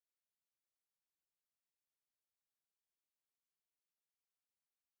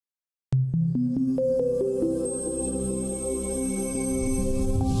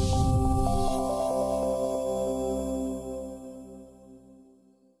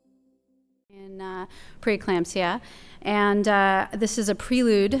in preeclampsia, and this is a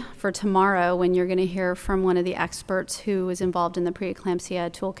prelude for tomorrow when you're going to hear from one of the experts who was involved in the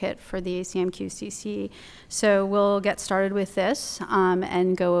preeclampsia toolkit for the ACMQCC. So we'll get started with this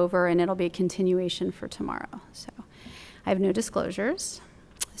and go over, and it'll be a continuation for tomorrow. So I have no disclosures.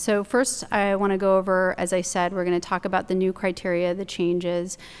 So first, I want to go over, as I said, we're going to talk about the new criteria, the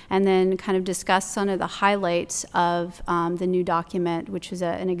changes, and then kind of discuss some of the highlights of the new document, which was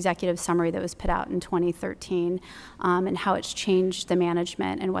an executive summary that was put out in 2013, and how it's changed the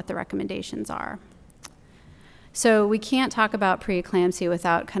management and what the recommendations are. So we can't talk about preeclampsia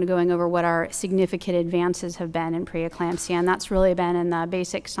without kind of going over what our significant advances have been in preeclampsia, and that's really been in the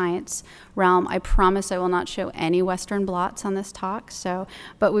basic science realm. I promise I will not show any Western blots on this talk,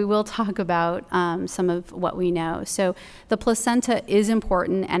 but we will talk about some of what we know. So the placenta is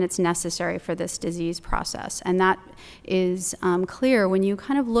important and it's necessary for this disease process, and that is clear when you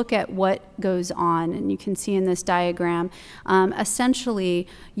kind of look at what goes on, and you can see in this diagram, essentially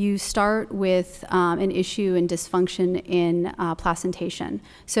you start with an issue in dysfunction in placentation.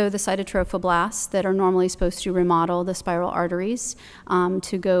 So the cytotrophoblasts that are normally supposed to remodel the spiral arteries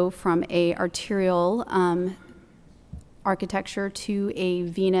to go from a arterial architecture to a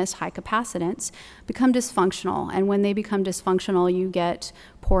venous high capacitance become dysfunctional, and when they become dysfunctional you get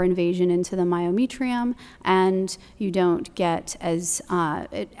poor invasion into the myometrium and you don't get as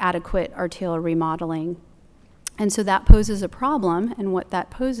adequate arterial remodeling. And so that poses a problem, and what that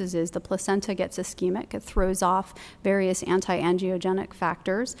poses is the placenta gets ischemic. It throws off various anti-angiogenic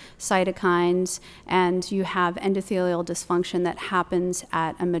factors, cytokines, and you have endothelial dysfunction that happens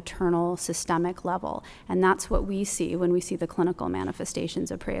at a maternal systemic level. And that's what we see when we see the clinical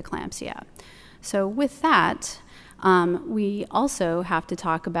manifestations of preeclampsia. So with that, we also have to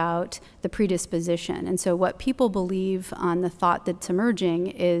talk about the predisposition. And so what people believe on the thought that's emerging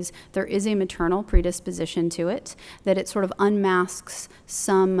is there is a maternal predisposition to it, that it sort of unmasks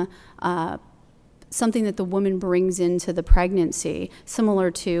something that the woman brings into the pregnancy, similar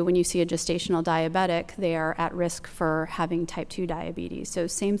to when you see a gestational diabetic, they are at risk for having type 2 diabetes. So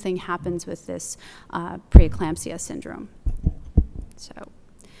same thing happens with this preeclampsia syndrome. So.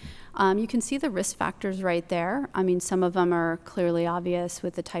 You can see the risk factors right there. I mean, some of them are clearly obvious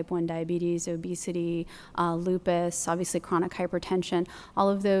with the type 1 diabetes, obesity, lupus, obviously chronic hypertension. All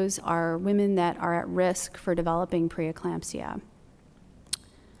of those are women that are at risk for developing preeclampsia.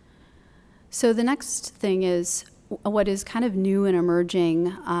 So the next thing is what is kind of new and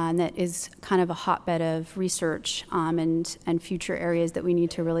emerging, and that is kind of a hotbed of research and future areas that we need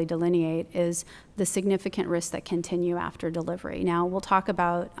to really delineate, is the significant risks that continue after delivery. Now, we'll talk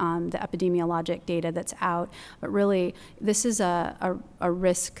about the epidemiologic data that's out, but really this is a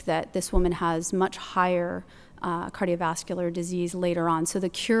risk that this woman has much higher cardiovascular disease later on. So the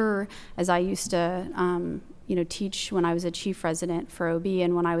cure, as I used to teach when I was a chief resident for OB,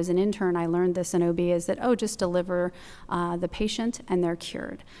 and when I was an intern, I learned this in OB, is that, oh, just deliver the patient and they're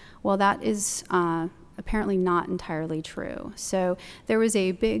cured. Well, that is apparently not entirely true. So there was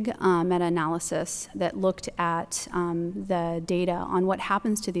a big meta-analysis that looked at the data on what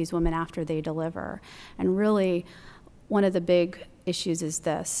happens to these women after they deliver. And really, one of the big issues is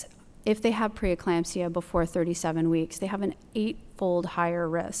this. If they have preeclampsia before 37 weeks, they have an 8-fold higher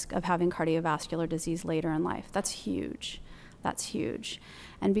risk of having cardiovascular disease later in life. That's huge. That's huge.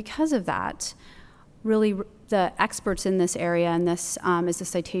 And because of that, really the experts in this area, and this is a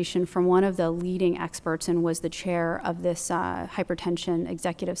citation from one of the leading experts and was the chair of this hypertension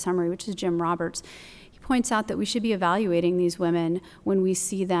executive summary, which is Jim Roberts. He points out that we should be evaluating these women when we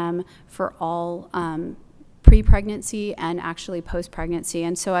see them for all pre-pregnancy and actually post-pregnancy.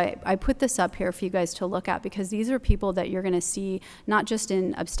 And so I put this up here for you guys to look at, because these are people that you're going to see not just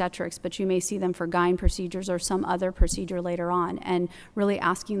in obstetrics, but you may see them for gyne procedures or some other procedure later on, and really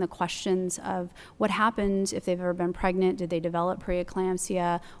asking the questions of what happened if they've ever been pregnant, did they develop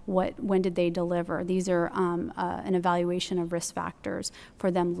preeclampsia, when did they deliver. These are an evaluation of risk factors for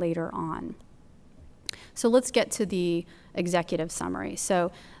them later on. So let's get to the executive summary.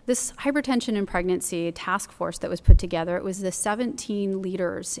 So this hypertension in pregnancy task force that was put together, it was the 17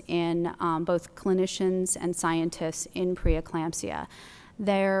 leaders in both clinicians and scientists in preeclampsia.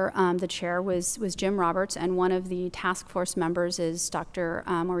 There, the chair was Jim Roberts, and one of the task force members is Dr.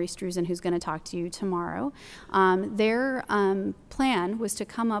 Maurice Drusen, who's going to talk to you tomorrow. Their plan was to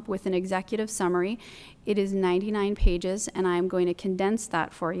come up with an executive summary. It is 99 pages, and I'm going to condense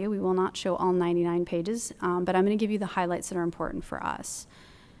that for you. We will not show all 99 pages, but I'm going to give you the highlights that are important for us.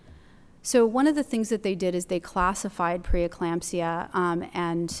 So one of the things that they did is they classified preeclampsia,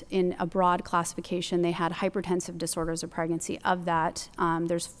 and in a broad classification, they had hypertensive disorders of pregnancy. Of that,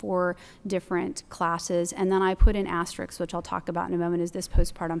 there's 4 different classes, and then I put in asterisks, which I'll talk about in a moment, is this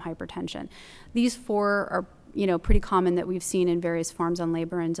postpartum hypertension. These 4 are, pretty common that we've seen in various forms on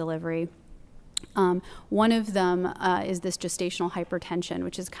labor and delivery. One of them is this gestational hypertension,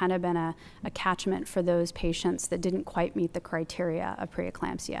 which has kind of been a catchment for those patients that didn't quite meet the criteria of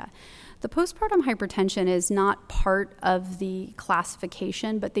preeclampsia. The postpartum hypertension is not part of the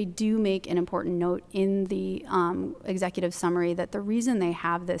classification, but they do make an important note in the executive summary that the reason they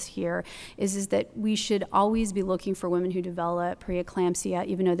have this here is that we should always be looking for women who develop preeclampsia,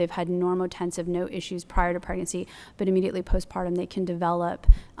 even though they've had normotensive, no issues prior to pregnancy, but immediately postpartum they can develop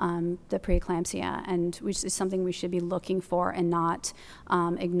the preeclampsia, and which is something we should be looking for and not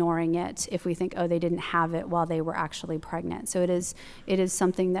ignoring it if we think, oh, they didn't have it while they were actually pregnant. So it is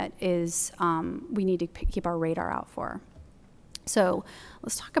something that is we need to keep our radar out for. So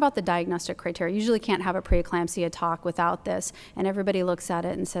let's talk about the diagnostic criteria. Usually can't have a preeclampsia talk without this, and everybody looks at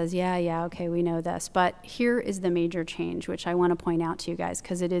it and says, yeah, okay, we know this. But here is the major change, which I want to point out to you guys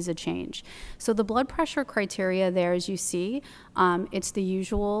because it is a change. So the blood pressure criteria there, as you see, it's the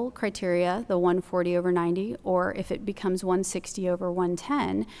usual criteria, the 140/90, or if it becomes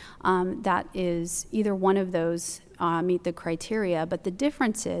 160/110, that is either one of those meet the criteria, but the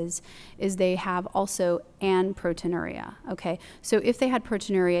difference is they have also and proteinuria, okay? So if they had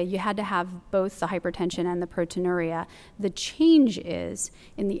proteinuria, you had to have both the hypertension and the proteinuria. The change is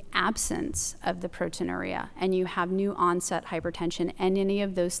in the absence of the proteinuria, and you have new onset hypertension and any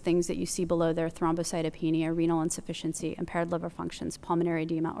of those things that you see below there, thrombocytopenia, renal insufficiency, impaired liver functions, pulmonary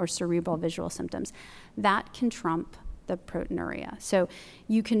edema, or cerebral visual symptoms. That can trump the proteinuria. So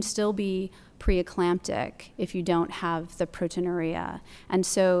you can still be preeclamptic if you don't have the proteinuria. And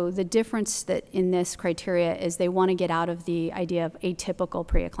so the difference that in this criteria is they want to get out of the idea of atypical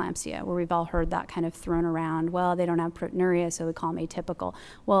preeclampsia, where we've all heard that kind of thrown around. Well, they don't have proteinuria, so we call them atypical.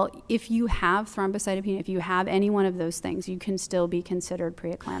 Well, if you have thrombocytopenia, if you have any one of those things, you can still be considered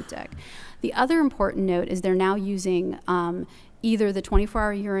preeclamptic. The other important note is they're now using either the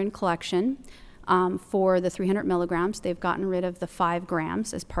 24-hour urine collection, for the 300 milligrams. They've gotten rid of the 5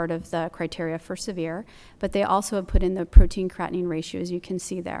 grams as part of the criteria for severe, but they also have put in the protein creatinine ratio, as you can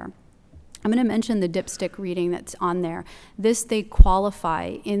see there. I'm going to mention the dipstick reading that's on there. This, they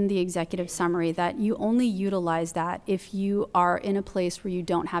qualify in the executive summary that you only utilize that if you are in a place where you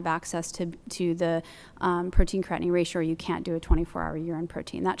don't have access to the protein creatinine ratio, or you can't do a 24-hour urine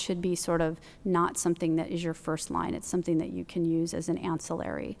protein. That should be sort of not something that is your first line. It's something that you can use as an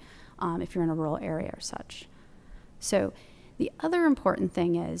ancillary if you're in a rural area or such. So the other important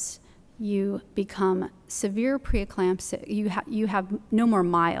thing is you become severe preeclampsia. You have no more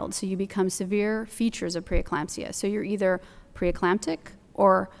mild, so you become severe features of preeclampsia. So you're either preeclamptic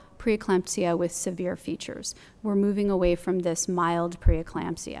or preeclampsia with severe features. We're moving away from this mild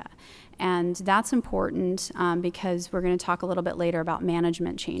preeclampsia. And that's important because we're going to talk a little bit later about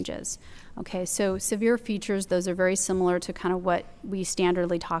management changes. Okay, so severe features, those are very similar to kind of what we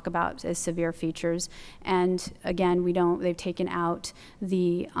standardly talk about as severe features. And again, they've taken out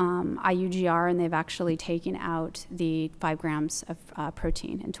the IUGR, and they've actually taken out the 5 grams of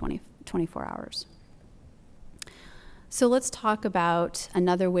protein in 24 hours. So let's talk about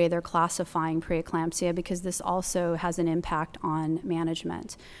another way they're classifying preeclampsia, because this also has an impact on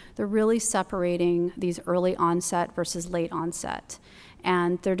management. They're really separating these early onset versus late onset.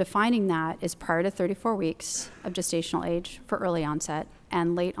 And they're defining that as prior to 34 weeks of gestational age for early onset,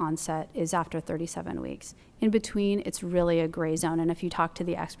 and late onset is after 37 weeks. In between, it's really a gray zone. And if you talk to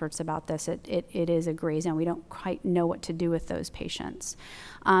the experts about this, it is a gray zone. We don't quite know what to do with those patients.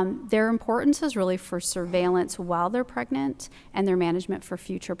 Their importance is really for surveillance while they're pregnant and their management for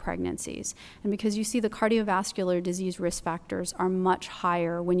future pregnancies. And because you see the cardiovascular disease risk factors are much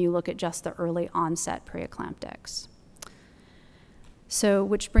higher when you look at just the early onset preeclamptics. So,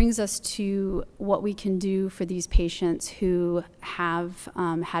 which brings us to what we can do for these patients who have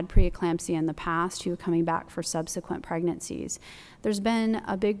had preeclampsia in the past, who are coming back for subsequent pregnancies. There's been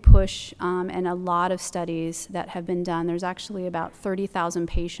a big push and a lot of studies that have been done. There's actually about 30,000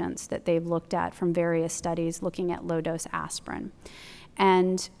 patients that they've looked at from various studies looking at low-dose aspirin.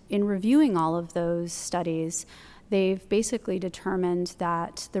 And in reviewing all of those studies, they've basically determined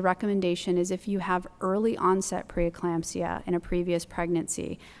that the recommendation is if you have early onset preeclampsia in a previous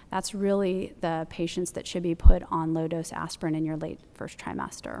pregnancy, that's really the patients that should be put on low-dose aspirin in your late first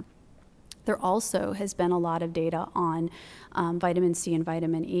trimester. There also has been a lot of data on vitamin C and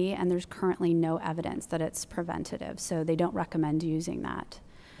vitamin E, and there's currently no evidence that it's preventative, so they don't recommend using that.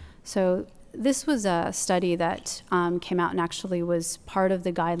 So this was a study that came out and actually was part of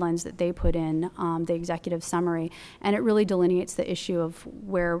the guidelines that they put in, the executive summary, and it really delineates the issue of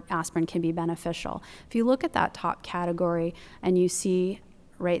where aspirin can be beneficial. If you look at that top category and you see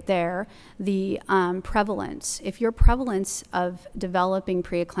right there the prevalence, if your prevalence of developing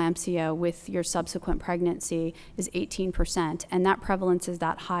preeclampsia with your subsequent pregnancy is 18%, and that prevalence is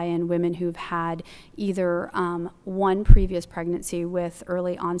that high in women who've had either one previous pregnancy with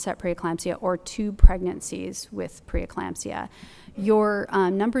early onset preeclampsia or 2 pregnancies with preeclampsia, your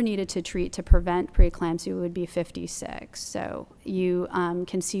number needed to treat to prevent preeclampsia would be 56. So you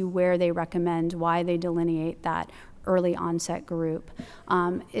can see where they recommend, why they delineate that early onset group.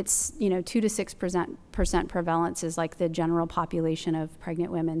 It's 2 to 6% prevalence is like the general population of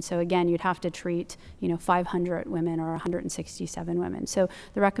pregnant women. So again, you'd have to treat 500 women or 167 women. So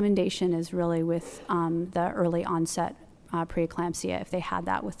the recommendation is really with the early onset preeclampsia. If they had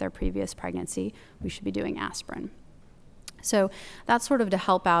that with their previous pregnancy, we should be doing aspirin. So that's sort of to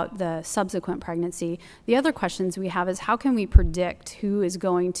help out the subsequent pregnancy. The other questions we have is how can we predict who is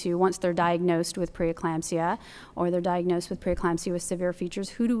going to, once they're diagnosed with preeclampsia or they're diagnosed with preeclampsia with severe features,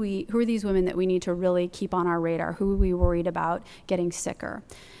 who are these women that we need to really keep on our radar? Who are we worried about getting sicker?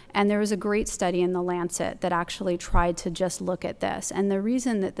 And there was a great study in The Lancet that actually tried to just look at this. And the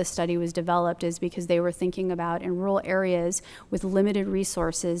reason that the study was developed is because they were thinking about in rural areas with limited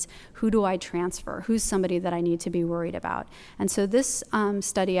resources, who do I transfer? Who's somebody that I need to be worried about? And so this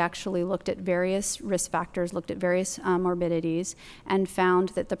study actually looked at various risk factors, looked at various morbidities, and found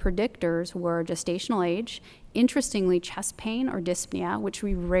that the predictors were gestational age, interestingly, chest pain or dyspnea, which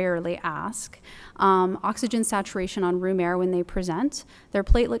we rarely ask, oxygen saturation on room air when they present, their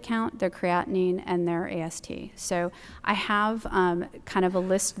platelet count, their creatinine, and their AST. So I have kind of a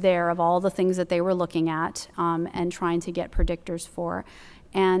list there of all the things that they were looking at and trying to get predictors for.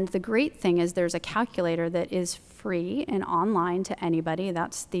 And the great thing is there's a calculator that is free and online to anybody.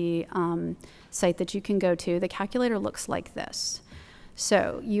 That's the site that you can go to. The calculator looks like this.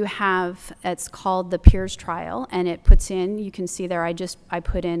 So you have, it's called the Peers Trial, and it puts in, you can see there, I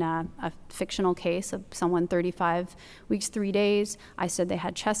put in a fictional case of someone 35 weeks, 3 days. I said they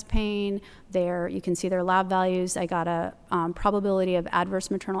had chest pain. There, you can see their lab values. I got a probability of adverse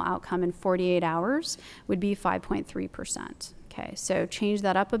maternal outcome in 48 hours would be 5.3%. Okay, so change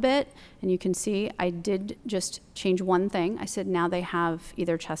that up a bit, and you can see I did just change one thing. I said now they have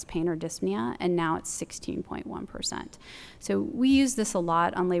either chest pain or dyspnea, and now it's 16.1%. So we use this a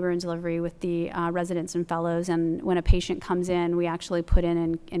lot on labor and delivery with the residents and fellows, and when a patient comes in, we actually put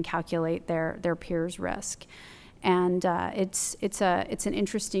in and calculate their peers' risk. And it's an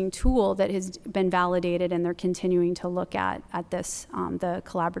interesting tool that has been validated, and they're continuing to look at this, the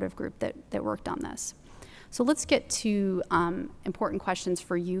collaborative group that worked on this. So let's get to important questions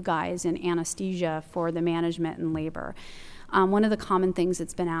for you guys in anesthesia for the management and labor. One of the common things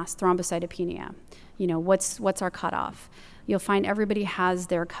that's been asked, thrombocytopenia. What's our cutoff? You'll find everybody has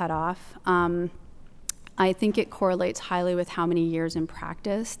their cutoff. I think it correlates highly with how many years in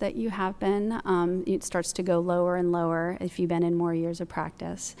practice that you have been. It starts to go lower and lower if you've been in more years of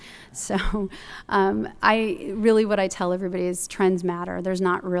practice. So what I tell everybody is trends matter. There's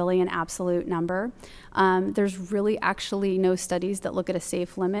not really an absolute number. There's really actually no studies that look at a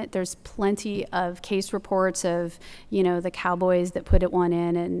safe limit. There's plenty of case reports of, the cowboys that put one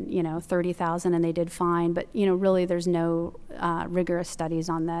in and, 30,000 and they did fine. But, really there's no rigorous studies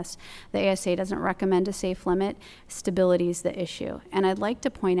on this. The ASA doesn't recommend a safe limit. Stability is the issue. And I'd like to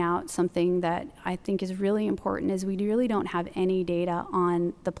point out something that I think is really important is we really don't have any data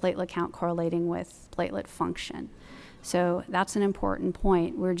on the platelet count correlating with platelet function. So that's an important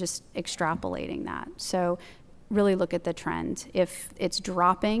point. We're just extrapolating that. So really look at the trend. If it's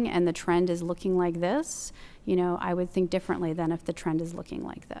dropping and the trend is looking like this, I would think differently than if the trend is looking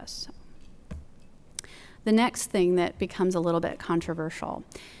like this. The next thing that becomes a little bit controversial,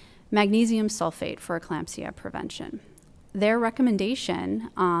 magnesium sulfate for eclampsia prevention. Their recommendation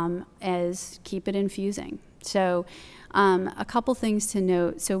is keep it infusing. So a couple things to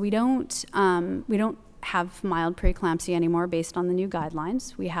note. So we don't have mild preeclampsia anymore based on the new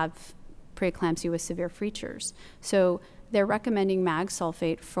guidelines. We have preeclampsia with severe features. So they're recommending mag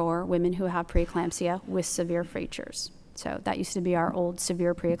sulfate for women who have preeclampsia with severe features. So that used to be our old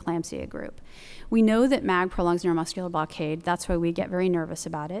severe preeclampsia group. We know that mag prolongs neuromuscular blockade. That's why we get very nervous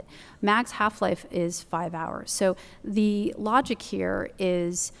about it. Mag's half-life is 5 hours. So the logic here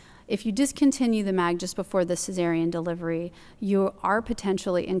is if you discontinue the MAG just before the cesarean delivery, you are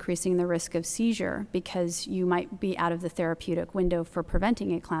potentially increasing the risk of seizure because you might be out of the therapeutic window for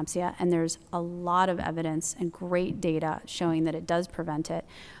preventing eclampsia, and there's a lot of evidence and great data showing that it does prevent it.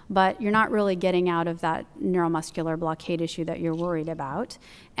 But you're not really getting out of that neuromuscular blockade issue that you're worried about.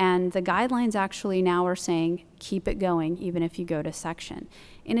 And the guidelines actually now are saying keep it going even if you go to section.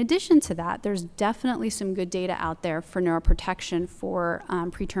 In addition to that, there's definitely some good data out there for neuroprotection for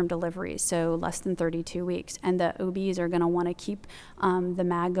preterm deliveries, so less than 32 weeks. And the OBs are going to want to keep the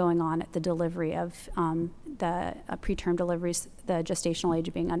MAG going on at the delivery of the preterm deliveries, the gestational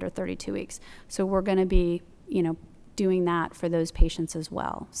age being under 32 weeks. So we're going to be, doing that for those patients as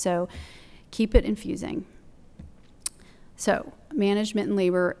well. So keep it infusing. So management in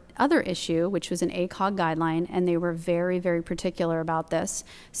labor, other issue, which was an ACOG guideline, and they were very, very particular about this.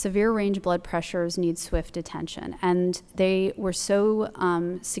 Severe range blood pressures need swift attention. And they were so,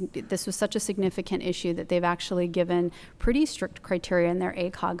 this was such a significant issue that they've actually given pretty strict criteria in their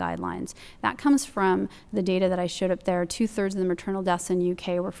ACOG guidelines. That comes from the data that I showed up there. 2/3 of the maternal deaths in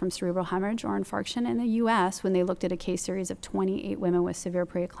UK were from cerebral hemorrhage or infarction. In the US, when they looked at a case series of 28 women with severe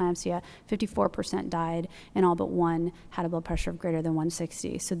preeclampsia, 54% died, and all but one had a blood pressure of greater than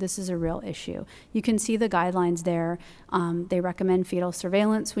 160. So this is a real issue. You can see the guidelines there. They recommend fetal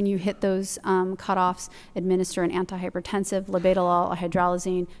surveillance when you hit those cutoffs, administer an antihypertensive, labetalol or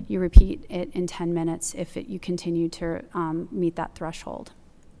hydralazine. You repeat it in 10 minutes if you continue to meet that threshold.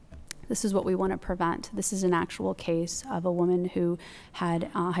 This is what we want to prevent. This is an actual case of a woman who had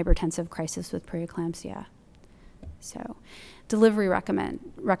a hypertensive crisis with preeclampsia. So, delivery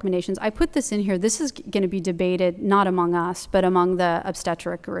recommendations. I put this in here. This is going to be debated not among us, but among the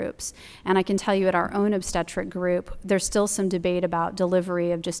obstetric groups. And I can tell you at our own obstetric group, there's still some debate about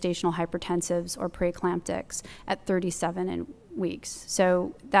delivery of gestational hypertensives or preeclamptics at 37 weeks.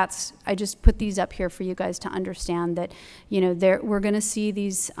 So I just put these up here for you guys to understand that, we're going to see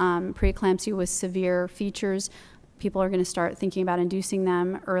these preeclampsia with severe features. People are going to start thinking about inducing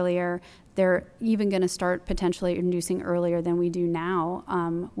them earlier. They're even going to start potentially inducing earlier than we do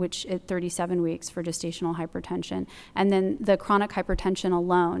now, which at 37 weeks for gestational hypertension. And then the chronic hypertension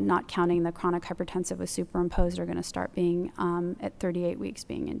alone, not counting the chronic hypertensive with superimposed, are going to start being at 38 weeks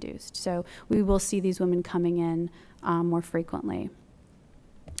being induced. So we will see these women coming in more frequently.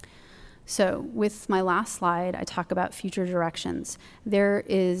 So with my last slide, I talk about future directions. There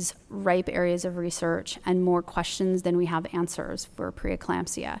is ripe areas of research and more questions than we have answers for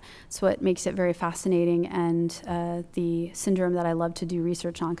preeclampsia. So it makes it very fascinating and the syndrome that I love to do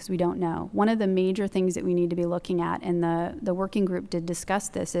research on because we don't know. One of the major things that we need to be looking at, and the working group did discuss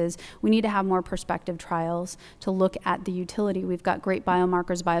this, is we need to have more prospective trials to look at the utility. We've got great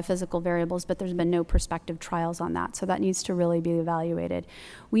biomarkers, biophysical variables, but there's been no prospective trials on that. So that needs to really be evaluated.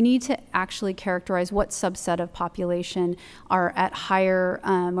 We need to actually characterize what subset of population are at higher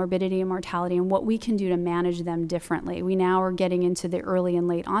morbidity and mortality and what we can do to manage them differently. We now are getting into the early and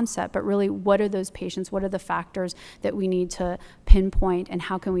late onset, but really what are those patients? What are the factors that we need to pinpoint, and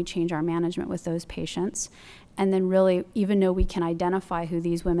how can we change our management with those patients? And then really, even though we can identify who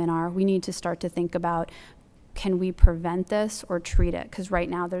these women are, we need to start to think about, can we prevent this or treat it? Because right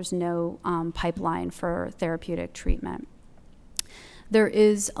now there's no pipeline for therapeutic treatment. There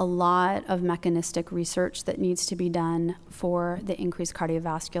is a lot of mechanistic research that needs to be done for the increased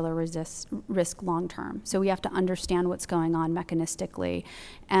cardiovascular risk long term. So we have to understand what's going on mechanistically.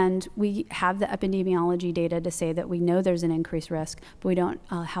 And we have the epidemiology data to say that we know there's an increased risk, but we don't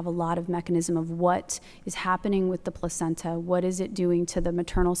have a lot of mechanism of what is happening with the placenta, what is it doing to the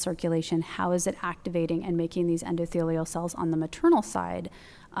maternal circulation, how is it activating and making these endothelial cells on the maternal side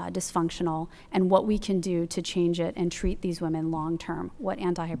dysfunctional, and what we can do to change it and treat these women long term, what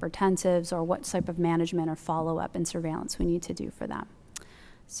antihypertensives or what type of management or follow-up and surveillance we need to do for them.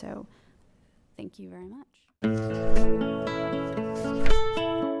 So thank you very much.